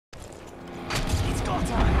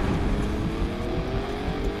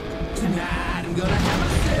Tonight I'm gonna have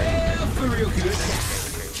myself a real good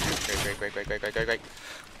Great.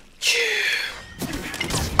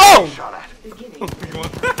 Oh!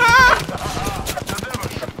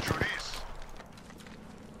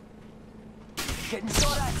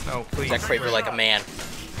 No, please. That Kraber like a man.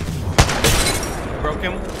 Broke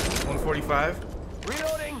him. 145.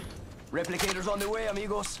 Reloading. Replicators on the way,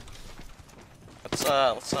 amigos. Let's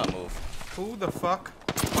not move. Who the fuck?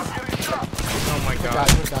 Oh my god.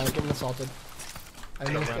 Guys, getting assaulted. I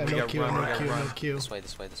have no Q, no Q. This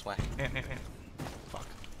way.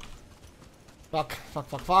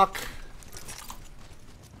 Fuck.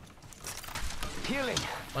 Healing.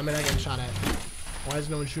 Why am I not getting shot at? Why is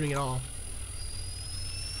no one shooting at all?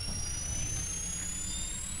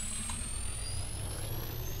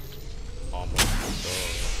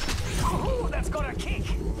 Ooh, that's got a kick.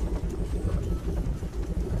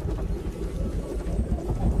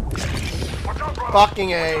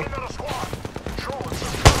 Fucking A.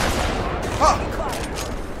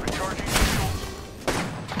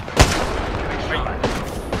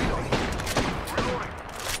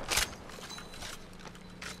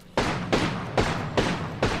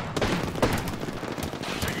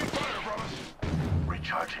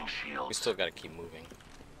 We still gotta keep moving.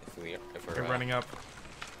 If we're They're running up.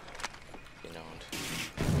 Getting owned.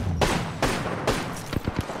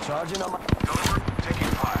 Charging on my. Taking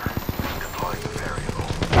fire. Deploying variable.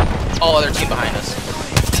 Oh, other team behind us.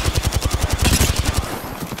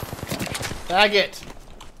 Bag it.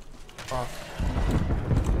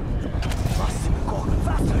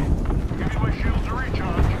 Give me my shields to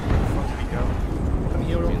recharge. Let me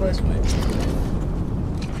heal real quick.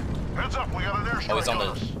 Heads up, we got an airstrike. Oh, he's on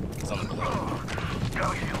us. the below.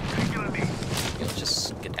 Gotta heal. Taking a knee. Yeah, let's just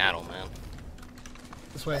skedaddle, man.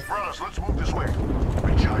 This way. Brothers, let's move this way.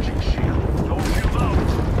 Recharging shield. Don't shield out.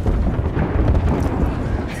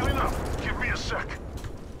 Healing up. Give me a sec.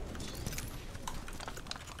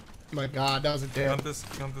 My god, that was a You dead. want this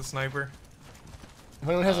sniper? If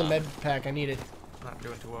anyone has a med pack, I need it. Not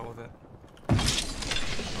doing too well with it. I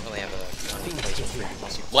don't really have a gun in place for you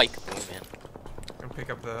unless you like the movement. I'm gonna pick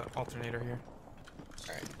up the alternator here.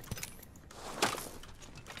 Alright.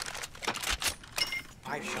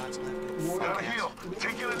 5 shots left. Gotta heal.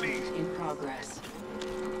 Taking a knee. In progress.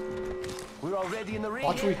 We're already in the ring.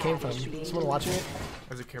 Watch where he came from. Someone watching it?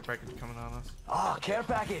 There's a care package coming on us. Oh, care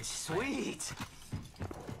package. Sweet.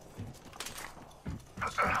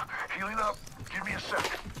 Healing up. Give me a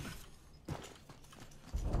sec.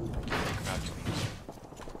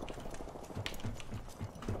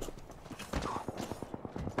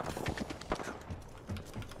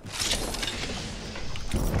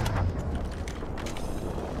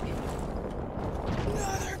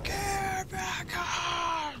 Another care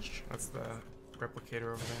package! That's the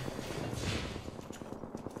replicator over there.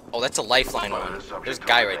 Oh, that's a lifeline one. There's a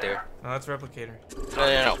guy right there. No, that's replicator.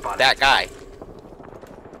 No. That guy.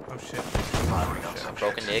 Oh shit.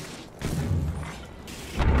 Broken dig.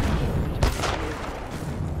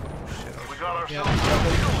 We got ourselves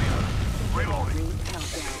a reloading.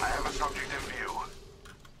 I have a subject in view.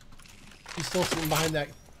 He's still sitting behind that.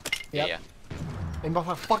 Yep. Yeah. And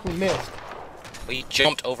I fucking missed. Well, he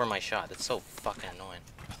jumped over my shot. That's so fucking annoying.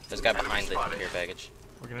 There's a guy behind the care package.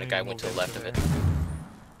 We're gonna That need guy to went move to the left of into it.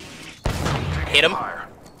 Hit him. Fire.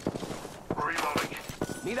 Reloading.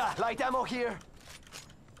 Mira, light ammo here.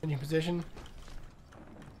 In your position.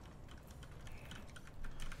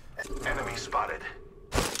 Enemy spotted.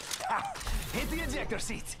 Hit the ejector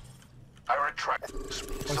seat. I retract.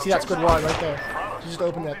 Oh, see that squid wide right there. You just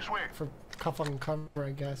open that for fucking cover,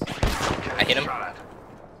 I guess. I hit him.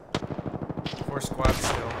 4 squads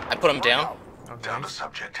still. I put him down. Oh, Down the nice.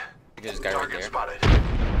 subject. There's a guy right Target there. spotted.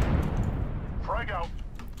 Frag out.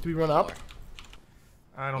 Do we run up?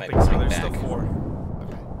 I don't Might think so. bring There's back. still 4.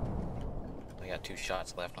 Okay. I got 2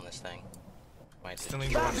 shots left on this thing. Might Still just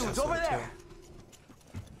need to watch Dude's this over one too. there.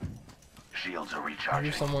 Shields are I hear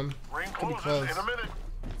recharging. someone. Ring Could be closes close. in a minute.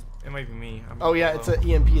 It might be me. I'm Oh yeah, low. it's an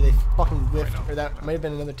EMP. They fucking whiffed. Or that might have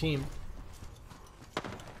been another team.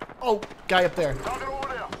 Oh, guy up there. Target over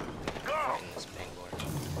there. Got him. in this ping board.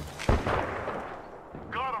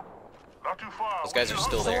 Got him. Not too far. Those guys are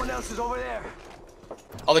still there. Someone else is over there.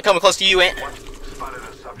 Oh, they're coming close to you, Ant. Spotted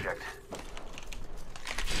a subject.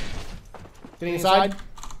 Getting inside.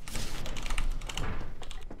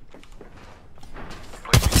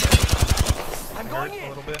 I'm Hurt going a in.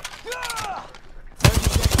 little bit. Ah!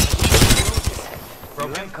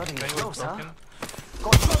 Broken. cutting it Thing was close, huh? broken.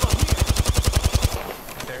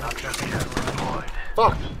 Got trouble here. There.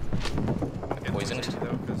 Fuck. Get Poisoned.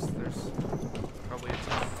 though, 'cause there's probably a team.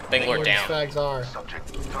 Bangalore Where down. the fags are.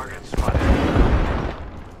 Subject target spotted.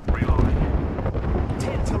 Reload.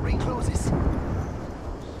 till ring closes.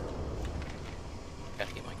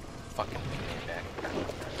 Gotta get my fucking man back.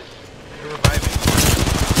 They're reviving.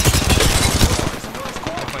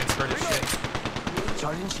 I'm playing scared as shit.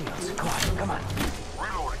 Charging shields. Come on, come on.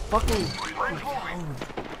 Fucking.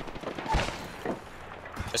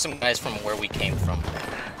 There's some guys from where we came from.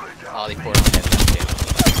 Oh, they poured on head too.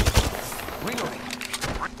 Reloading.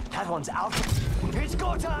 That one's out. It's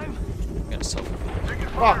go time. Got a sofa.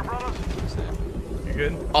 Fuck. You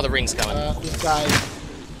good? All the rings coming. This guy.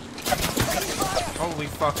 Holy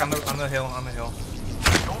fuck! On the hill. On the hill.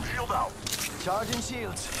 Don't shield out. Charging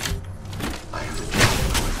shields.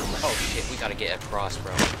 Oh shit, we gotta get across,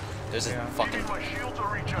 bro. There's a Yeah. fucking. My shields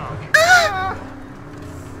are recharged.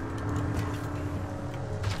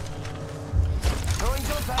 Throwing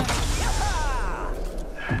jump pad.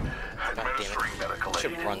 God damn Administering it. medical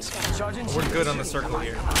Should aid. run. Charging We're good on the circle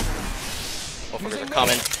here. Motherfuckers are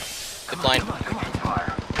coming. They're blind.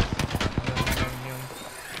 Fire.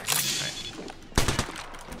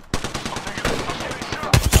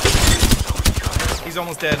 He's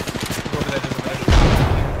almost dead. Over there.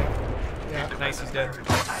 Yeah. Nice, he's dead.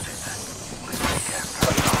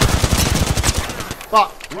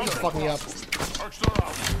 Fuck. He's fucking me up. Arcstar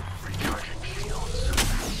out. Recharging shields.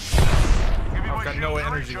 Give me I've my got no shields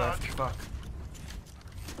energy recharged. left. Fuck.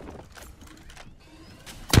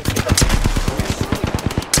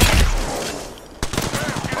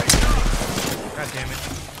 God damn it.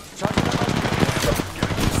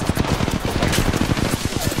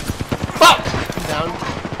 Fuck. I'm down.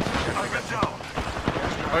 I got down.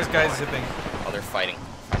 Oh, this guy's zipping. Oh, they're fighting.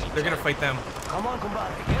 They're gonna fight them. Come on,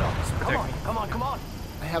 compadre. Get up. Come Protect on, me. come on, come on.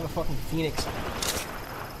 I have a fucking phoenix.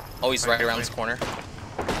 Oh, he's right around this corner.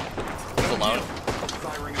 He's alone.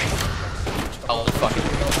 Oh, fucking.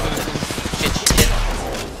 Shit.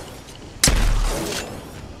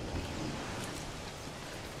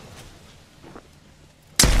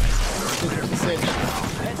 This is it.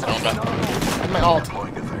 I don't know. My ult.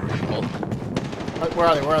 Hold. Where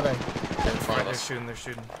are they? Where are they? They're in front of They're us. shooting. They're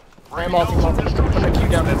shooting. I'm ulting. Put my Q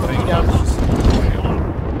down. Put my Q down.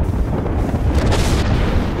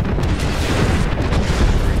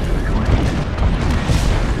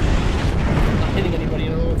 Not hitting anybody. I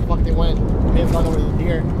don't know where the fuck they went. They may have gone over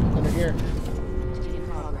here. Under here.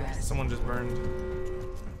 Someone just burned.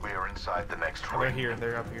 We are inside the next Oh, they're ring. here.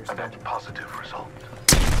 They're up here A still. net positive result.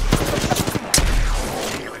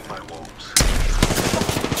 Healing my wounds.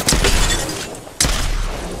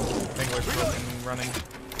 Penguin's broken and running.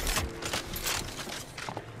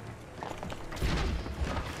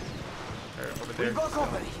 They're over there. We've got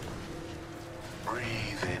company.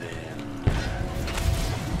 Breathe it in.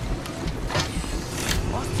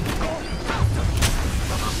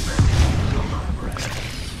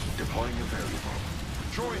 Deploying a variable.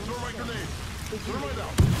 Troy, throw my grenade. Thermite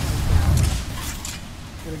out.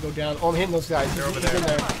 I'm gonna go down. Oh, I'm hitting those guys. They're over He's in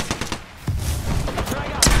there. there.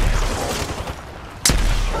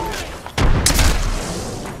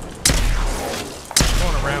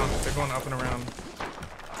 Going around. They're going up and around.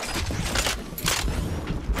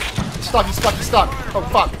 He's stuck. He's stuck. He's stuck. Oh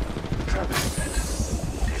fuck.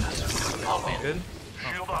 Oh, man. Good.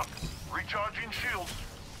 Shield up. Recharging shields.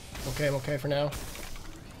 Okay, I'm okay for now.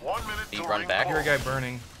 1 minute Did he till run ring back? I hear a close. guy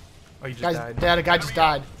burning. Oh, he just Guys, died. a guy just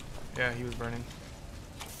died. Yeah, he was burning.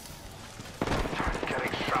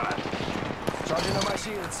 Getting shot at. Charging on my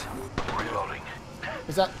shields. Reloading.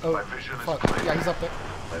 Is that? Oh, My vision is fuck. clear. Yeah, he's up there.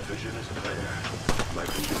 My vision is clear. My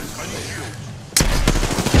vision is clear.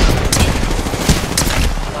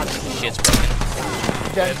 Shit's broken.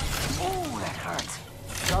 He's dead. Ooh, that hurt.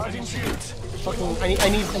 Charging shields. Fucking. I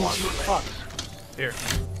need. Fuck. Here.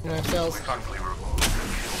 You know, cells. Conflict removed.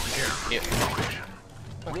 Here.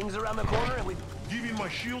 Rings around the corner and we... Giving my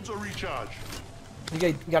shields a recharge.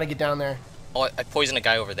 You gotta get down there. Oh, I poisoned a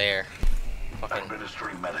guy over there. Fucking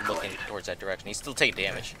Administering medical looking aid. towards that direction. He's still taking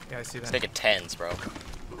damage. Yeah, I see He's that. taking 10s, bro.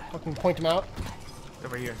 Fucking point him out.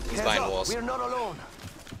 Over here. He's Heads behind up, walls. we're not alone.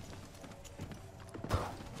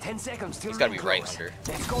 10 seconds till He's gotta ring be right close. under.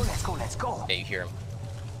 Let's go, let's go, let's go. Yeah, you hear him.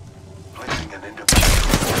 Placing an independent.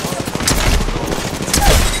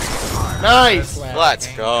 Nice. Let's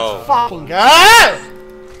go. Fucking god.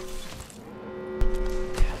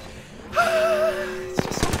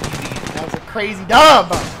 That was a crazy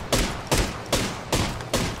dub.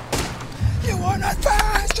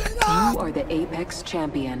 You are the Apex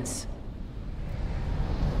champions.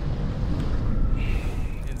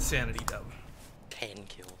 Insanity dub. 10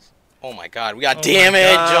 kills. Oh my god, we got Oh my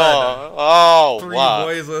damage! God. Oh, 3 wow.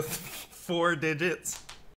 boys with 4 digits.